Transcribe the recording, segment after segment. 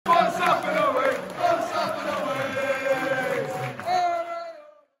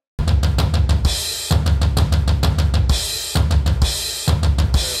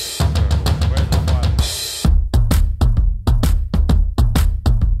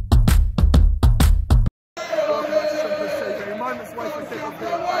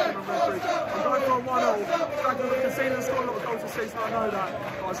season, I know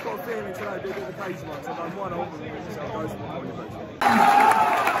that. But I've got a feeling today it'll be a bit of a crazy one. So I've done one over and so I'll go for my point.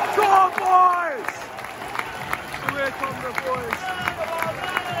 Come on, boys! So here come the boys.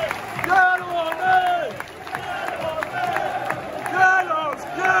 Get on me! Yellows,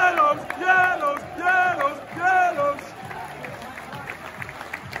 yellows, yellows, yellows, yellows!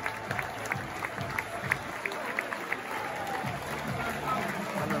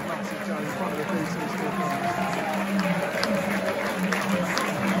 And a massive jump in front of the DC still comes.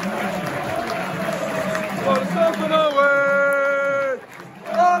 For Southend away!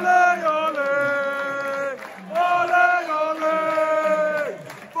 Ole, ole! Ole, ole!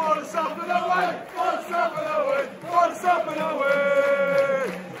 For the Southend away! For the Southend away! For the Southend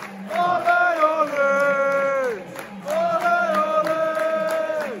away! Ole, ole! Ole, ole!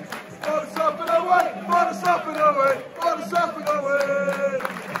 For the Southend away! For the Southend away! For the Southend away!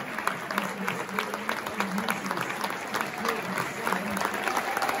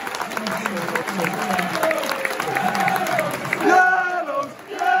 Yellows,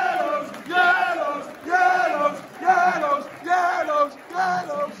 yellows, yellows, yellows, yellows, yellows,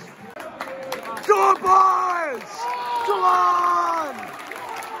 yellows. Come on, boys! Come on!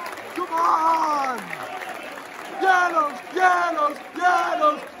 Come on! Yellows, yellows,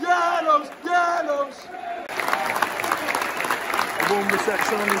 yellows, yellows, yellows. A warm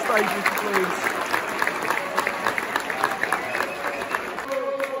reception on the stage, please.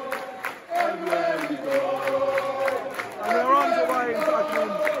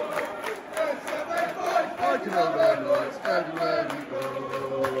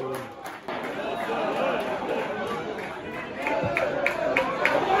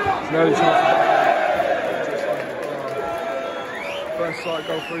 No chance of first side,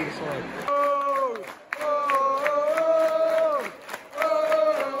 go through the side.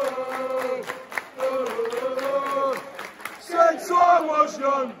 Since I was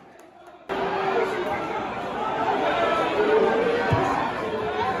young.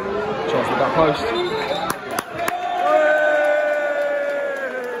 Chance with that post.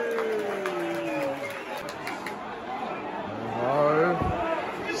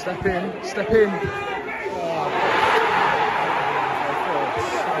 Step in, step in.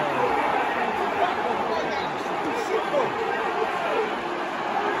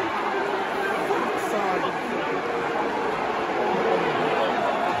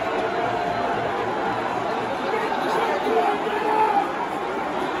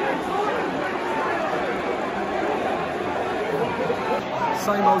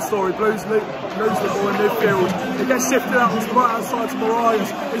 Same old story, Blues lose the ball in midfield. It gets shifted out to the right hand side to Mariah.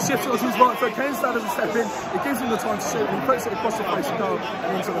 It shifts it to his right foot. Kenstad doesn't step in. It gives him the time to shoot and he puts it across the face of goal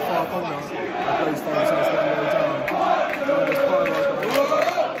and into the far corner. The Blues find themselves 1-0 down.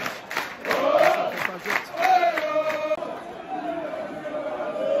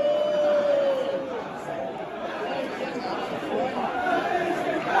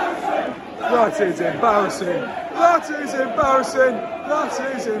 That is embarrassing. That is embarrassing. That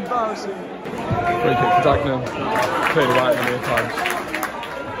is embarrassing. Free kick for Dagenham. Cleared away many times.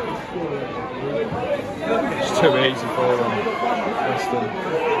 It's too easy for them. Weston.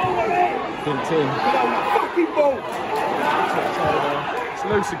 Dinked in. Fucking ball. It's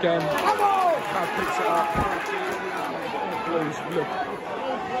loose again. Now picks it up. Blues, look.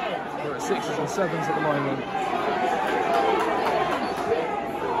 We're at 6s and 7s at the moment.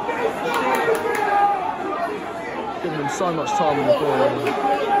 Giving them so much time on the ball.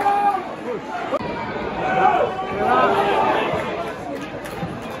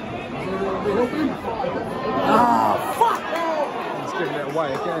 Ah, fuck! He's giving it away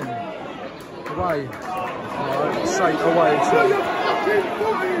again. Away. Safe away too.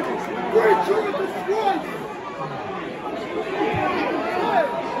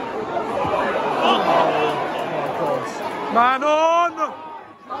 Oh my God. Man on!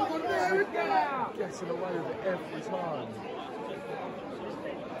 Getting away with it every time.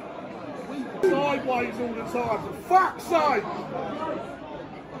 Sideways all the time, for fuck's sake!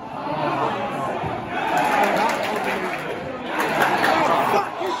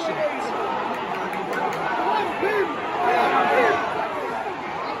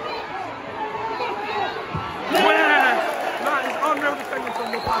 That is unreal defending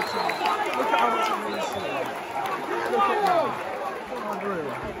from the pattern. Look at how much it means to him. Look at that.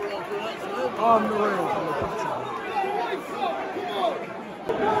 Unreal. Unreal from the pattern.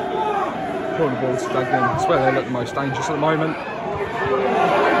 Corner ball to Dagenham. That's where they look the most dangerous at the moment.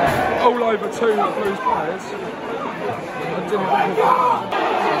 All over two of the Blues players.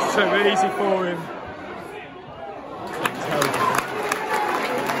 It's too easy for him.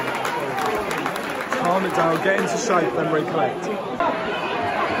 Can't calm it down, get into shape, then recollect.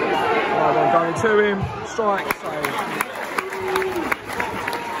 Right then, going to him, strike, save.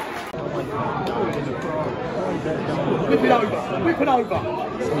 Whip it over, whip it over.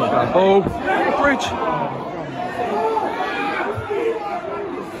 Ball, Bridge.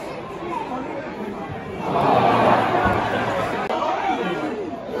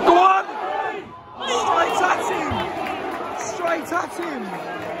 Go on! Straight at him! Straight at him!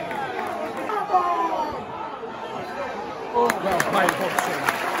 Oh, well played, Hobson.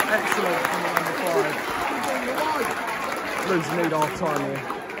 Excellent from the number 5. Losing lead half time here.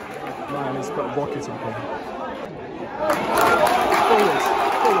 Man, he's got a rocket on him. Forwards,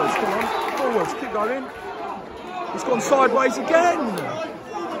 forwards, come on. Forwards, keep going. He's gone sideways again.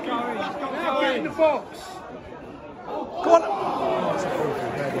 Now get in the box. Go on. Oh, it's a ball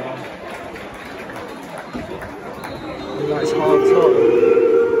from there, that's hard time.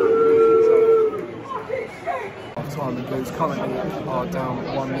 Time and Blues currently are down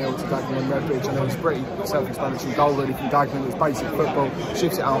 1-0 to Dagenham Redbridge, and it was pretty self-explanatory goal really from Dagenham. It was basic football,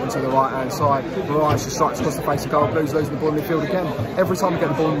 shifts it out onto the right hand side. Mariah's just strikes across the face of goal. Blues losing the ball in midfield again. Every time we get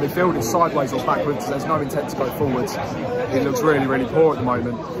the ball in midfield, it's sideways or backwards. There's no intent to go forwards. It looks really, really poor at the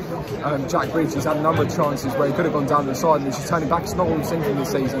moment. Jack Bridge has had a number of chances where he could have gone down to the side and he's just turning back. It's not what we've seen from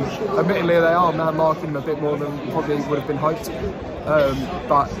this season. Admittedly, they are man marking him a bit more than probably would have been hoped.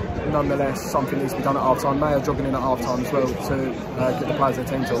 But nonetheless, something needs to be done at half time. Mayer jogging in at half time as well to get the players their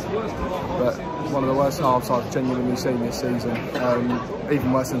team talk. But one of the worst halves I've genuinely seen this season,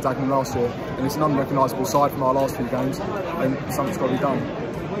 even worse than Dagenham last year. And it's an unrecognisable side from our last few games, and something's got to be done.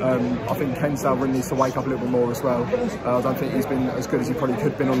 I think Kensdale really needs to wake up a little bit more as well. I don't think he's been as good as he probably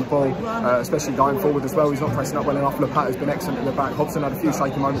could have been on the ball, especially going forward as well. He's not pressing up well enough. Lapat has been excellent in the back. Hobson had a few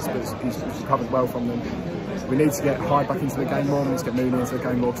shaky moments, but he's recovered well from them. We need to get Hyde back into the game more, we need to get Mooney into the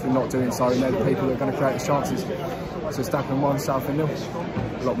game more, because we're not doing so, and they're the people that are going to create the chances. So it's Dagenham 1, Southend 0.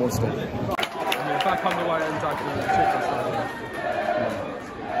 A lot more to do. And we're back underway in Dagenham.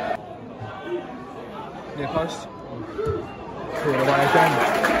 Near post. Threw it away again.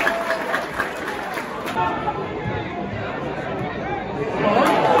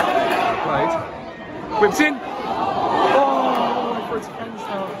 Played. Whips in. Oh, for it to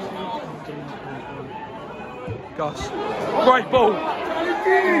Kensdale. Gus. Great ball.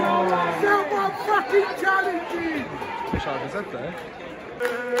 Challenging! Someone fucking challenging! Push over his head there.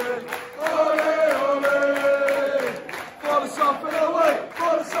 Ole, ole! For the Southend away!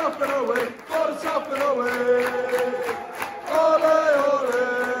 For the Southend away! For the Southend away! Ole, ole!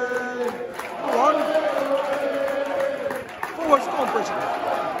 Go on! Forwards, go on, Bridget!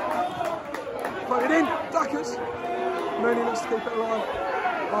 Play it in, Daggers! Mooney looks to keep it alive.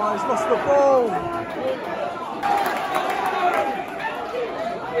 Oh, he's lost the ball!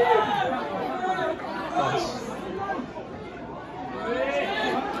 Nice.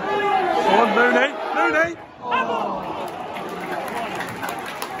 Go on, Mooney! Mooney! Oh.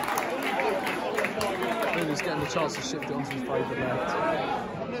 Mooney's getting the chance to shift it onto his favourite left.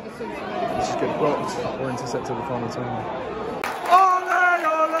 This is good blocked or intercepted the final time. Ole,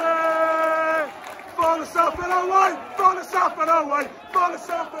 ole! For the Southend away! For the Southend away! For the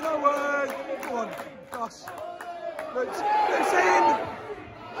Southend away! Go on, Gus. It's in!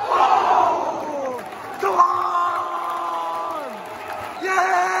 Oh! Come on!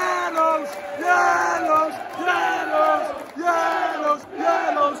 Yellows! Yellows! Yellows! Yellows!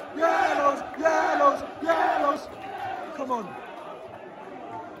 Yellows! Yellows! Yellows! Yellows! Come on.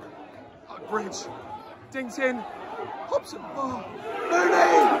 Bridge. Dinks in. Hobson. Oh.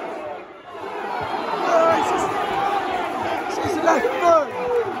 Mooney! Oh, it's his left foot.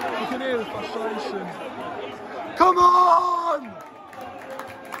 You can hear the frustration. Come on!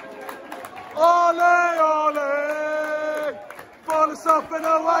 Ole, ole! For the Southend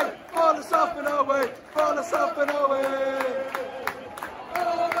away! For the Southend away! For the Southend away!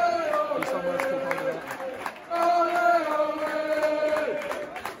 Ole, ole!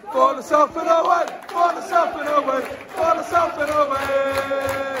 For the Southend away! For the Southend away! For the Southend away!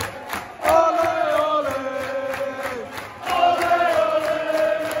 Ole, ole! Ole, ole!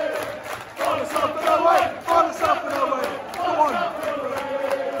 For the Southend away! For the Southend away! Come on!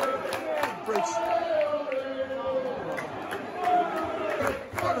 Bridge.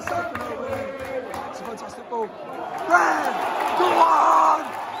 For the Southend away! It's a fantastic ball. Brand! Come on!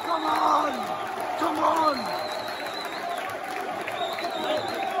 Come on! Come on!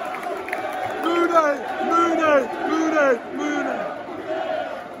 Mooney! Mooney! Mooney! Mooney!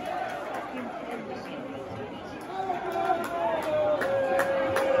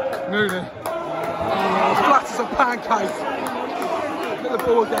 Mooney. Oh, flat as a pancake. Get the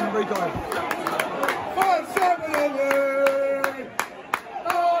ball again, Rico.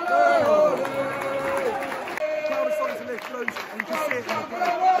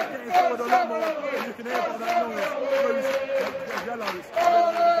 forward a lot more, and you can hear by that noise. Blues, yellows.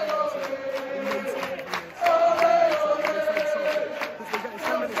 We need something from this. Because we're getting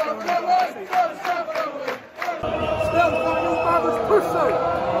 10 minutes going on. Still, push though.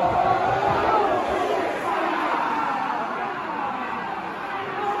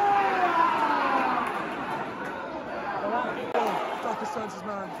 Daggers turns his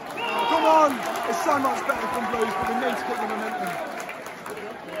man. Come on! It's so much better from Blues, but we need to get the momentum.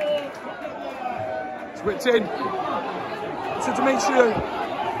 It's whipped in. To Demetriou.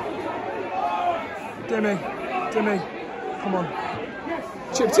 Dimmy. Come on.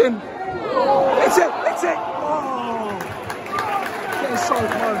 Chipped in. It's it! Oh! Getting so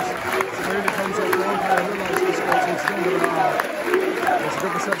close. It's really comes up one player. It looks like it's going to the end of the hour. There's a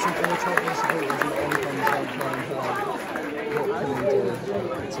good reception from the Tottenham supporters and on comes out playing hard. What can we do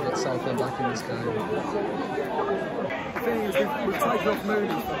to get Southend back in this game? The thing is, we've taken off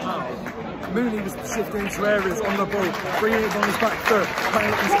Mooney for Powell. Mooney was shifting into areas on the ball, bringing it on his back foot,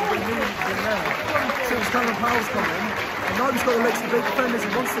 playing it into the lead in there. Since CALLUM Powell's come in, I know he's got the legs to beat defenders, he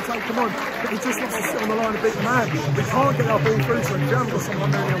wants to take them on, but he just wants to sit on the line and beat the man. We can't get our ball through to him. We haven't got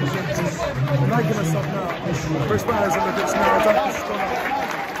someone Mooney on the bench. We're making us up now. Chris Barry's in the pitch now. I don't think he's gone up.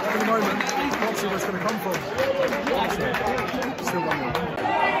 At the moment, can't see where it's going to come from. Still 1-0.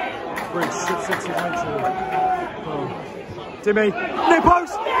 Bridge, 6-6 oh. Dimmy, near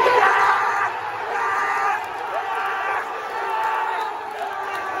post!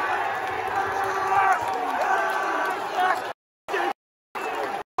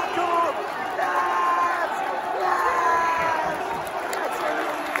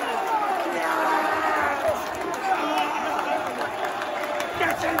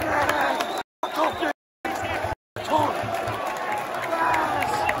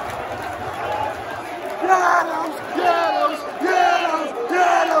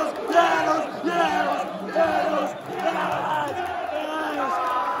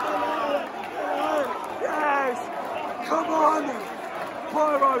 Come on!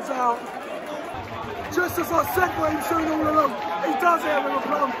 Pyro's out. Just as I said what he was doing all along, he does it with a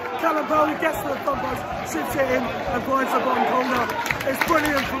plum. CALLUM Powell gets to the front post, shifts it in and finds the bottom corner. It's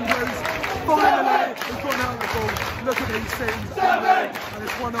brilliant from Blues. Finally, he's gone out of the ball. Look at these things. And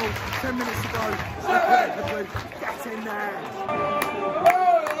it's 1-0, 10 minutes to go. Get in there.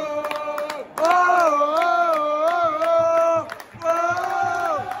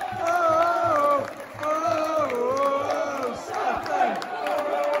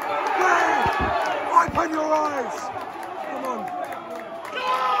 Open your eyes! Come on.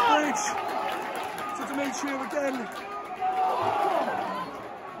 Bridge to Demetriou again.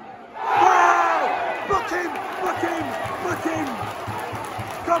 Wow! Book him!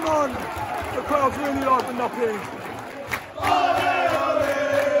 Come on! The crowd's really livened up here.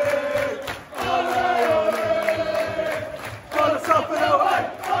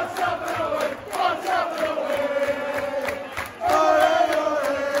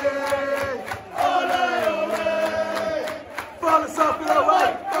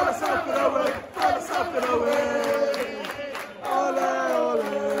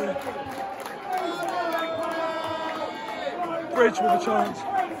 Bridge with a chance.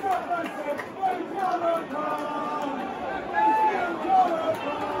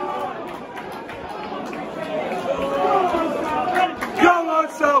 Come on,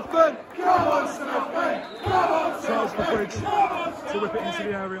 Southend! Charles for Bridge to whip it into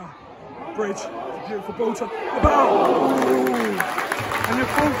the area. Bridge, beautiful ball to the ball. And you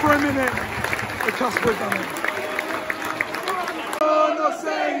fall for a minute. The Cusper done it.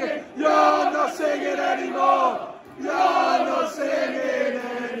 You're not singing anymore. You're not singing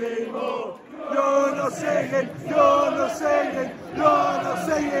anymore. You're not singing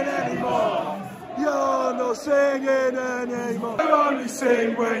anymore. You're not singing anymore. You only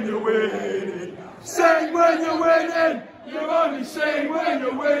sing when you're winning. Sing when you're winning. You only sing when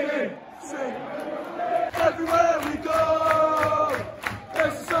you're winning. Sing. Everywhere we go,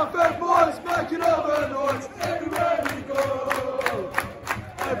 there's the Southend boys making all the noise. Everywhere we go.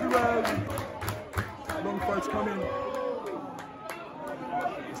 Everywhere we go. Long throws come in.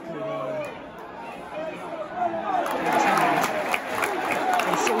 It's clear away.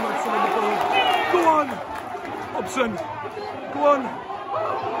 And so much on the ball. Go on! Hobson. Go on.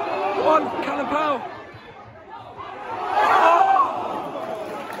 CALLUM Powell.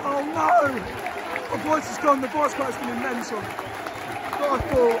 Oh no! The voice is gone. The voice crack's been immense. But I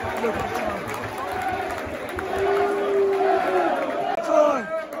thought, look at that.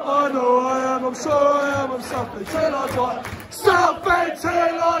 I know I am, I'm sure I am, I'm Southend till I die. Southend till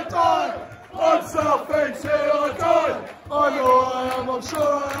I die. I'm Southend till I die. I know I am, I'm sure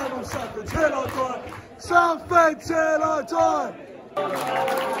I am, on Southend till I die. Southend till I die.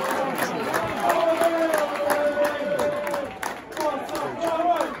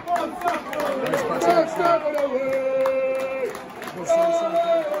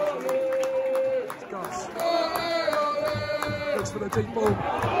 Looks for the deep ball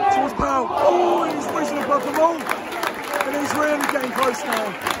towards Powell. Oh, he's whizzing above the ball. And he's really getting close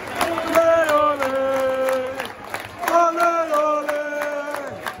now.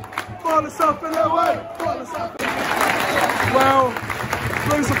 Southend away! Well,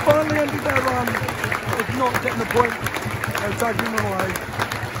 Blues have finally ended their run of not getting the point. They're Dagenham away.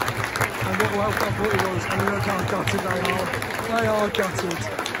 And what well, I thought it was. And look how gutted they are. They are gutted.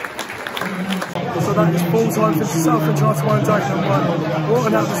 So that is full time for Southend trying to win Dagenham 1. What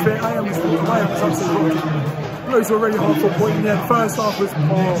an atmosphere. AM was absolutely rocking. Blues were really hard for a point in the end. First half was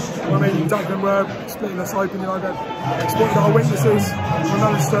poor. I mean, Dagenham were splitting us open, you know, they exploited our weaknesses. We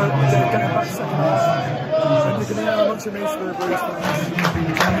managed to get it back second half. And you can hear how much it means to the Blues fans.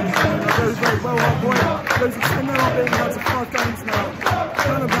 Blues very well on point. Blues are 10 now, being out of 5 games now.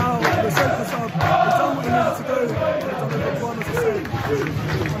 CALLUM Powell, the safety sub, he's done what he needed to do. He's done a good one as a team.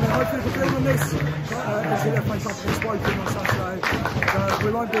 I mean, hopefully we're building on this. As the FA Cup against Woking on Saturday. We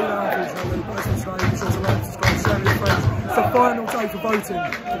won't be there, unfortunately, but as I say, be sure to like, subscribe, share with your friends. It's the final day for voting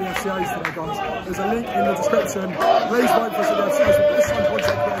for the FCAs today, guys. There's a link in the description. Please vote for us at the FCAs for this time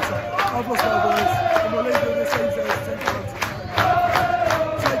content creator. I've lost my voice, and we'll leave you with this evening.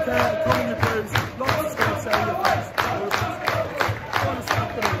 Take care, comment your blues, like, subscribe, share with your friends.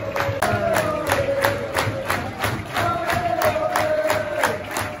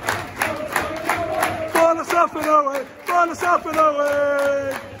 Southend away! Find Southend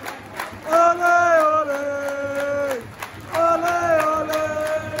away! Ole, ole! Ole, ole!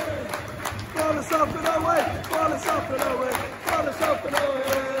 Find Southend away! Find Southend away! Find Southend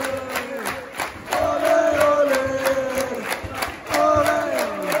away! Ole, ole! Ole,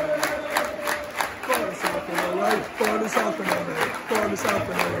 ole! Find Southend away! Find Southend away! Find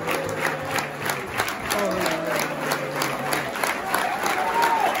Southend away!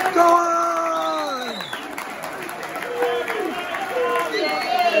 Go on!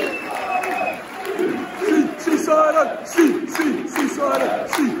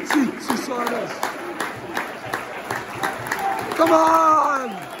 Silence. Come on!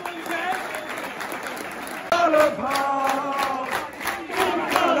 CALLUM Powell!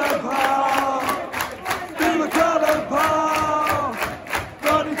 CALLUM Powell! Viva CALLUM Powell!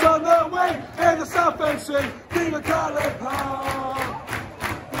 Running down the wing in the Southend Sea. Viva CALLUM Powell!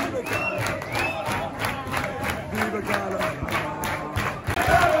 Viva CALLUM Powell! Viva CALLUM Powell!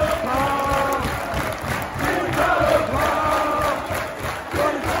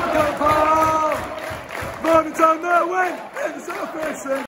 Running down the wing in the Southend Sea.